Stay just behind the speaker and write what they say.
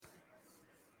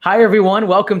Hi, everyone.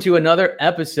 Welcome to another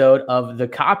episode of The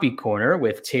Copy Corner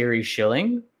with Terry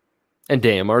Schilling. And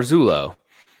Dan Marzullo.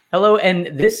 Hello, and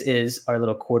this is our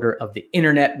little quarter of the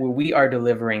internet where we are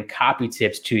delivering copy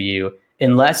tips to you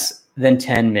in less than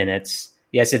 10 minutes.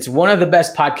 Yes, it's one of the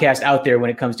best podcasts out there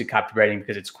when it comes to copywriting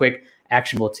because it's quick,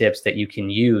 actionable tips that you can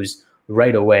use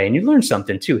right away. And you learn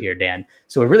something too here, Dan.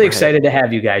 So we're really excited to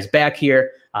have you guys back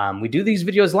here. We do these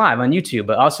videos live on YouTube,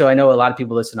 but also I know a lot of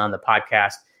people listen on the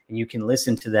podcast. And you can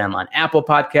listen to them on Apple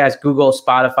Podcasts, Google,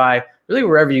 Spotify, really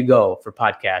wherever you go for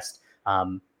podcasts.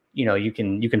 You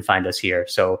can find us here.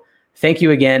 So thank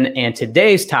you again. And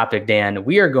today's topic, Dan,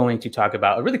 we are going to talk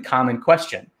about a really common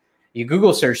question. You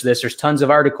Google search this, there's tons of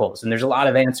articles, and there's a lot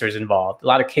of answers involved, a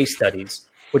lot of case studies,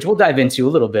 which we'll dive into a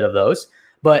little bit of those.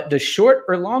 But does short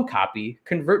or long copy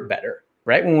convert better,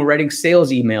 right? When we're writing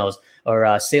sales emails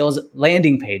or sales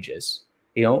landing pages,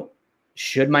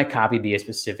 should my copy be a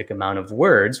specific amount of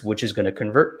words, which is going to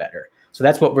convert better? So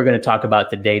that's what we're going to talk about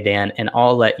today, Dan, and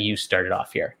I'll let you start it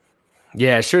off here.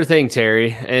 Yeah, sure thing,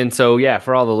 Terry. And so,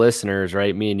 for all the listeners,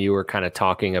 right, me and you were kind of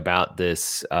talking about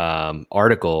this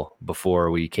article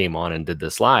before we came on and did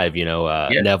this live.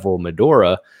 Neville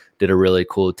Medora did a really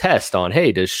cool test on,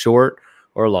 hey, does short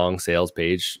or long sales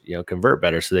page, convert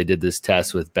better? So they did this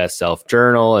test with Best Self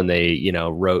Journal, and they,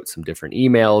 wrote some different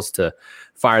emails to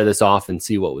fire this off and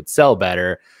see what would sell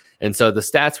better. And so the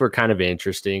stats were kind of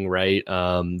interesting, right?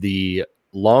 The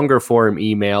longer form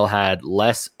email had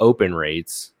less open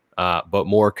rates, but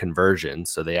more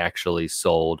conversions. So they actually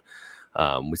sold,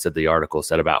 we said the article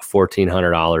said about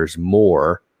 $1,400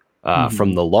 more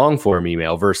from the long form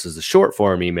email versus the short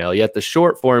form email, yet the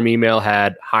short form email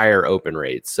had higher open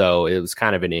rates. So it was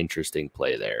kind of an interesting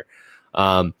play there.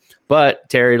 But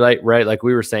Terry, like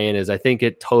we were saying, is I think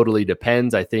it totally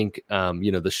depends. I think,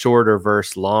 the shorter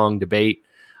versus long debate,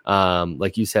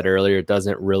 like you said earlier, it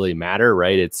doesn't really matter,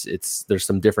 right? There's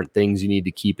some different things you need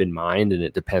to keep in mind, and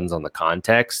it depends on the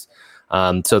context.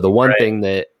 So the one thing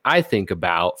that I think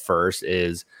about first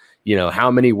is,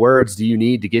 how many words do you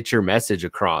need to get your message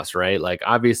across, right? Like,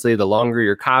 obviously, the longer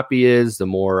your copy is, the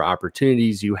more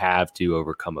opportunities you have to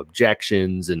overcome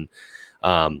objections and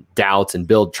doubts and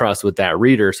build trust with that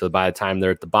reader. So by the time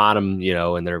they're at the bottom,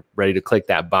 and they're ready to click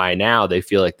that buy now, they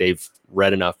feel like they've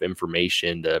read enough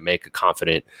information to make a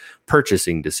confident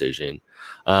purchasing decision.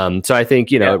 So I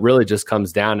think, it really just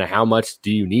comes down to how much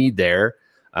do you need there.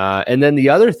 And then the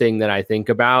other thing that I think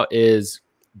about is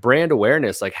brand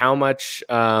awareness. Like, how much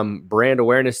brand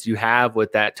awareness do you have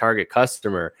with that target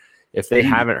customer? If they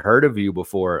haven't heard of you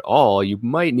before at all, you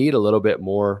might need a little bit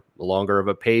more longer of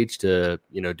a page to,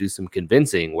 do some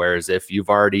convincing. Whereas if you've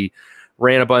already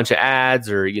ran a bunch of ads,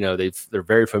 or, they're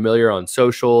very familiar on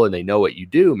social and they know what you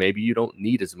do, maybe you don't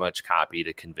need as much copy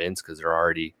to convince because they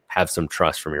already have some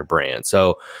trust from your brand.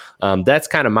 So that's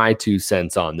kind of my 2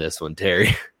 cents on this one,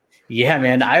 Terry. Yeah,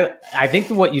 man. I think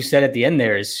what you said at the end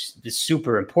there is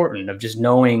super important, of just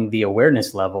knowing the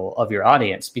awareness level of your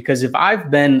audience. Because if I've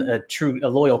been a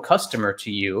loyal customer to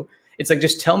you, it's like,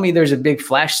 just tell me there's a big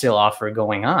flash sale offer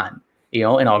going on,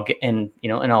 and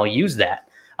I'll use that.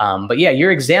 But yeah,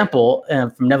 your example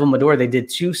from Neville Medora, they did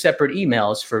 2 separate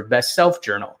emails for Best Self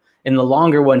Journal, and the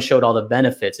longer one showed all the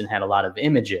benefits and had a lot of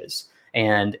images.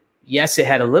 And yes, it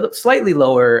had slightly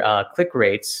lower click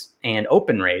rates and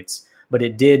open rates, but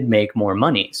it did make more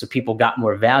money. So people got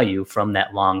more value from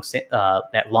that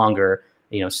longer,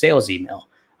 sales email.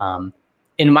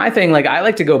 In my thing, like, I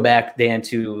like to go back, Dan,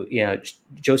 to,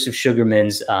 Joseph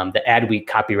Sugarman's, the Adweek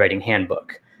Copywriting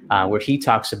Handbook, where he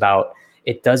talks about,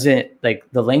 it doesn't, like,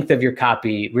 the length of your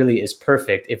copy really is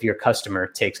perfect if your customer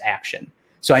takes action.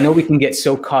 So I know we can get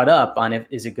so caught up on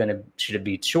should it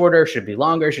be shorter? Should it be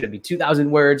longer? Should it be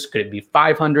 2,000 words? Could it be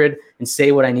 500 and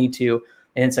say what I need to?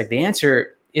 And it's like, the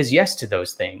answer is yes to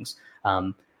those things.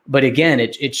 But again,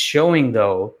 it's showing,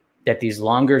 though, that these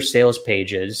longer sales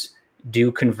pages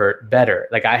do convert better.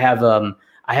 Like, I have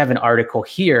an article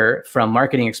here from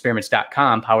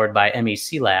marketingexperiments.com powered by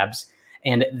MEC Labs.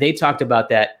 And they talked about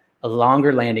that a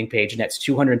longer landing page, and that's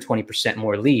 220%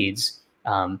 more leads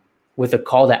with a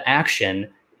call to action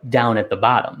down at the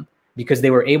bottom, because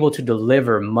they were able to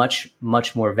deliver much,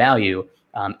 much more value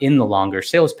in the longer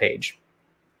sales page.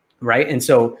 Right. And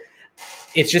so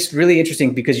it's just really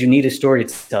interesting, because you need a story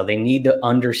to tell. They need to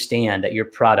understand that your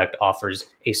product offers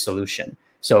a solution.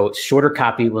 So shorter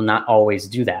copy will not always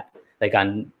do that.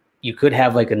 You could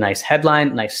have like a nice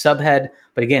headline, nice subhead.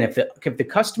 But again, if the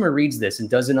customer reads this and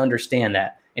doesn't understand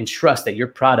that and trust that your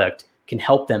product can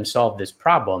help them solve this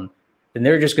problem, then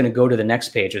they're just going to go to the next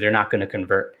page, or they're not going to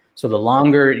convert. So the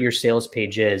longer your sales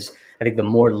page is, I think the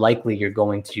more likely you're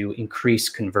going to increase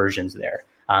conversions there.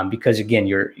 because again,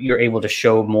 you're able to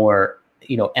show more,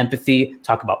 empathy,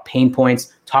 talk about pain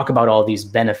points, talk about all these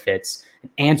benefits,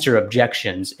 and answer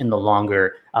objections in the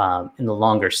longer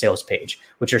sales page,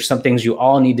 which are some things you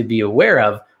all need to be aware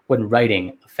of when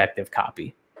writing effective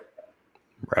copy.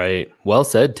 Right. Well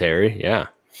said, Terry. Yeah.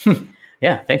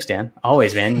 Yeah. Thanks, Dan.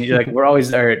 Always, man. We're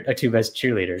always our two best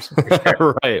cheerleaders. For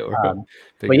sure. Right.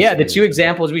 But yeah, the two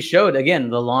examples we showed,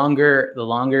 again, the longer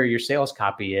your sales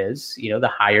copy is,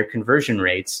 the higher conversion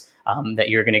rates that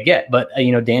you're going to get. But,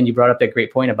 Dan, you brought up that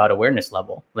great point about awareness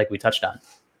level, like we touched on.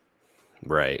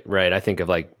 Right. I think of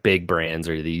like big brands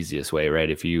are the easiest way, right?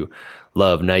 If you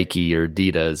love Nike or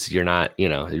Adidas, you're not,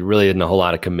 you really isn't a whole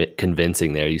lot of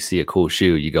convincing there. You see a cool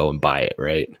shoe, you go and buy it,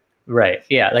 right? Right.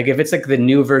 Yeah. Like if it's like the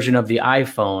new version of the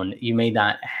iPhone, you may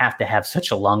not have to have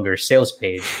such a longer sales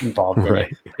page involved in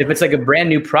it. If it's like a brand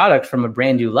new product from a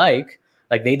brand you like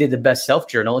they did the Best Self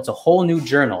Journal, it's a whole new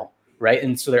journal, right?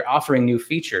 And so they're offering new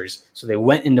features. So they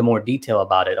went into more detail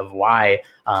about it, of why,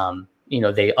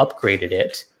 they upgraded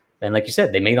it. And like you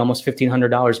said, they made almost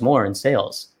 $1,500 more in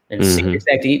sales. And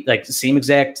same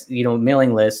exact,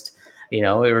 mailing list.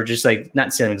 Or just like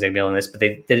not same exact mailing list, but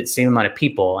they did it same amount of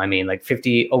people. I mean, like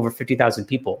over 50,000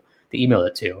 people to email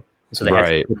it to. So they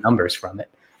had good numbers from it.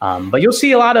 But you'll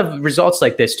see a lot of results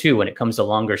like this too when it comes to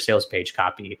longer sales page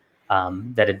copy,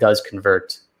 that it does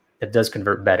convert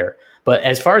better. But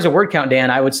as far as a word count,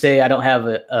 Dan, I would say I don't have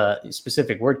a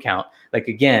specific word count. Like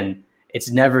again, it's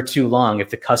never too long if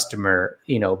the customer,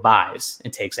 buys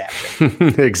and takes action.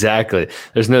 Exactly.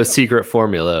 There's no secret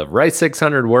formula. Write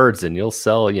 600 words and you'll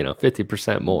sell,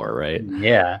 50% more, right?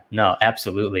 Yeah, no,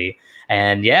 absolutely.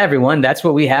 And yeah, everyone, that's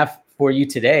what we have for you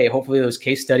today. Hopefully those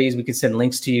case studies, we can send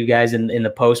links to you guys in the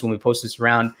post when we post this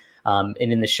around, and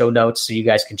in the show notes, so you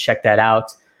guys can check that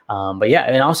out. But yeah,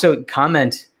 and also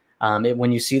comment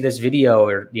when you see this video,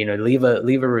 or, leave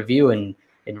a review and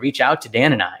reach out to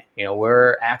Dan and I.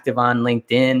 We're active on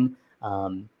LinkedIn.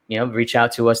 Reach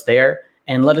out to us there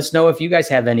and let us know if you guys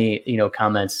have any,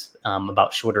 comments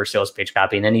about shorter sales page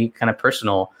copy and any kind of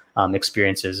personal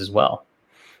experiences as well.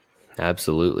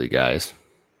 Absolutely, guys.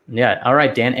 Yeah. All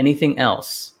right, Dan, anything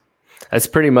else? That's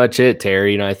pretty much it,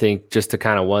 Terry. I think just to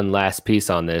kind of one last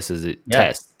piece on this is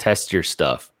test your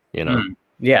stuff,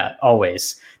 Yeah,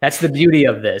 always. That's the beauty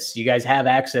of this. You guys have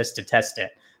access to test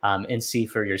it. And see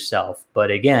for yourself. But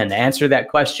again, to answer that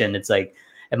question, it's like,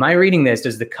 am I reading this?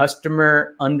 Does the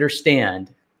customer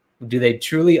understand? Do they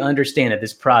truly understand that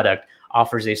this product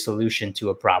offers a solution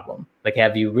to a problem? Like,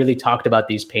 have you really talked about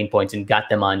these pain points and got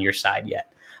them on your side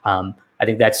yet? I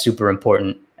think that's super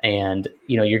important. And,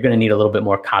 you're going to need a little bit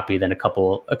more copy than a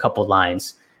couple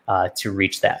lines to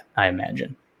reach that, I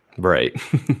imagine. Right.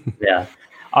 Yeah.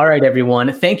 All right,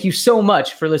 everyone. Thank you so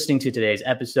much for listening to today's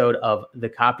episode of The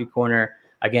Copy Corner.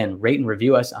 Again, rate and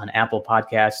review us on Apple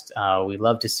Podcasts. We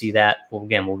love to see that. We'll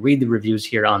read the reviews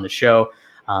here on the show.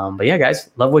 But yeah, guys,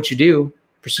 love what you do.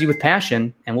 Proceed with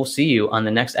passion, and we'll see you on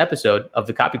the next episode of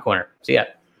The Copy Corner. See ya.